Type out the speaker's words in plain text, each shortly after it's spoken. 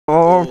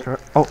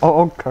okay. Oh,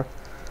 okay.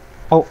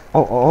 Oh,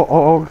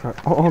 okay.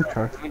 Oh,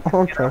 okay. Let me just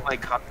Oh, get okay. out my Oh,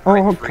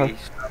 copyright okay. free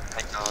stuff.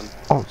 Hang on.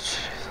 Oh, Jesus.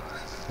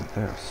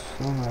 There's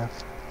so much.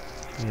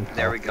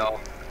 There we go.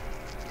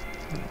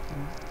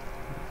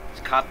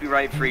 It's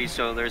copyright free,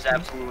 so there's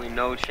absolutely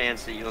no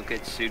chance that you'll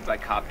get sued by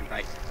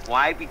copyright.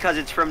 Why? Because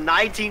it's from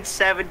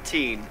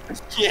 1917.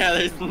 Yeah,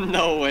 there's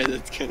no way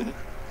that's gonna.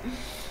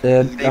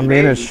 I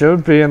mean, it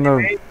should be in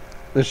the.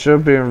 It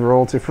should be in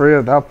royalty free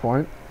at that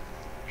point.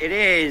 It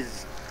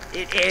is.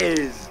 It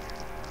is.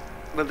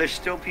 But there's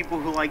still people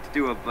who like to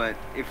do it. But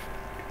if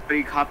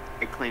you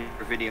copyright claim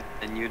your video,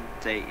 then you'd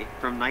say it's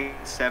from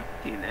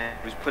 1917 and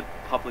it was put in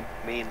public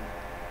domain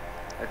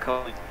a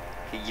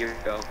year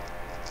ago.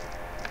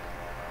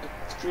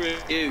 Screw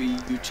you,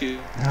 YouTube.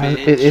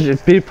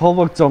 It'd be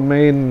public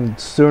domain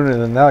sooner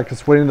than that,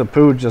 because Winnie the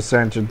Pooh just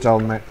entered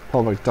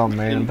public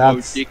domain, and that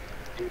was the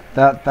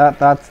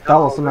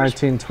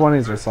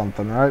 1920s or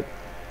something, right?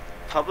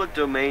 Public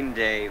Domain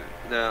Day,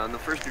 on the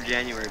 1st of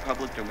January,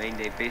 Public Domain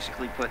Day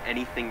basically put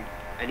any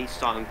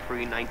song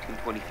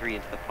pre-1923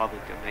 into the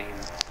public domain.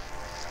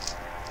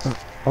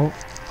 Oh.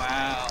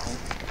 Wow.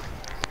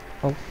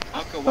 Oh.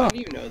 Alka, why do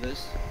you know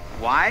this?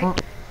 Why?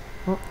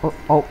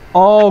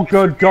 Oh,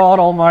 good God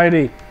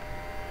Almighty!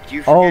 Do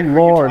you Oh forget who you're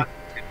Lord! talking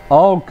to?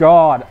 Oh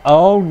God!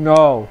 Oh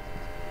no!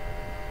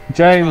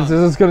 James, this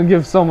is gonna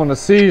give someone a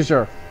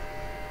seizure.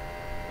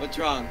 What's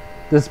wrong?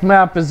 This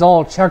map is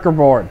all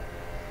checkerboard.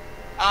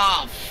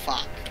 Oh,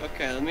 fuck.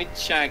 Okay, let me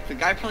check. The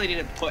guy probably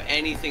didn't put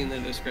anything in the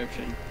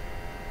description.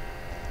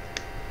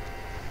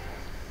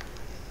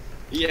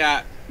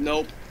 Yeah,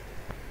 nope.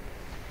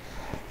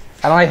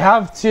 And I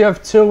have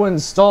TF2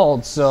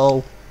 installed,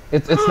 so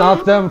it's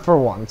not them for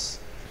once.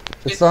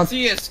 It's not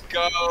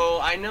CSGO.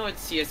 I know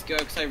it's CSGO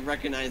because I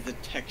recognize the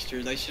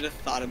textures. I should have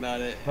thought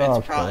about it. Oh,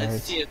 It's probably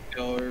great.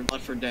 CSGO or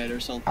Left 4 Dead or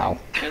something. Ow.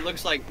 It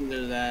looks like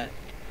either that.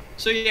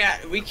 So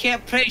yeah, we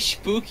can't play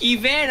Spooky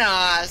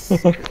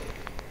Vanoss.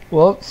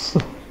 Whoops.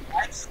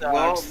 That sucks.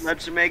 Well,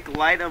 let's make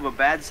light of a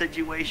bad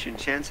situation.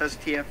 Chance has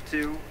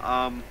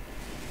TF2.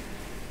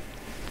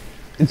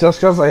 Just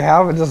because I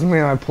have it doesn't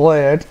mean I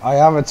play it. I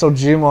have it so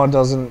Gmod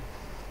doesn't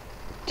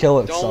kill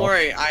itself. Don't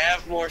worry, I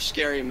have more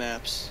scary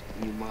maps.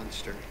 You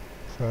monster.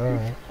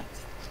 Alright.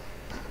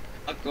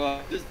 I'll go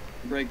out this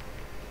break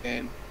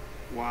game.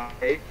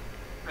 Why?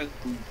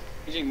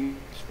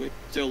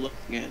 Still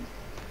looking in.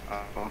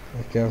 Uh-oh.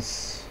 I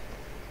guess.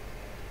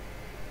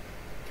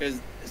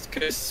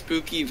 Because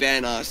Spooky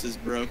Vanoss is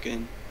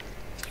broken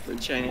for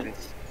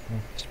Chance.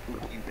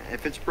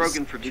 If it's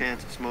broken for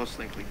Chance, it's most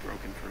likely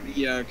broken for me.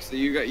 Yeah, because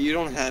you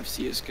don't have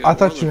CS:GO. I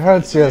thought you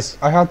had CS.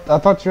 I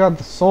thought you had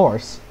the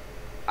source.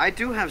 I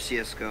do have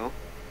CS:GO.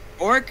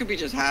 Or it could be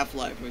just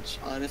Half-Life, which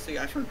honestly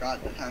I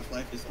forgot that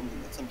Half-Life is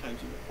something that sometimes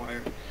you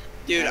require.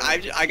 Dude,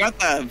 I got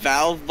the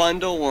Valve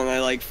bundle when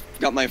I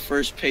got my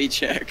first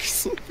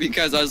paychecks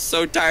because I was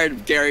so tired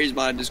of Gary's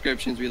mod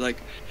descriptions. We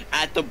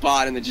at the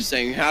bottom they're just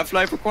saying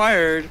Half-Life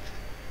required.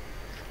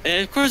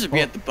 And of course it'd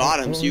be at the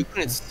bottom, so you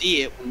couldn't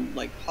see it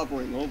when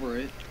hovering over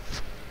it.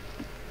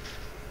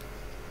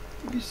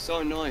 It'd be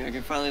so annoying. I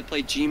can finally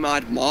play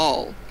Gmod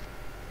Mall.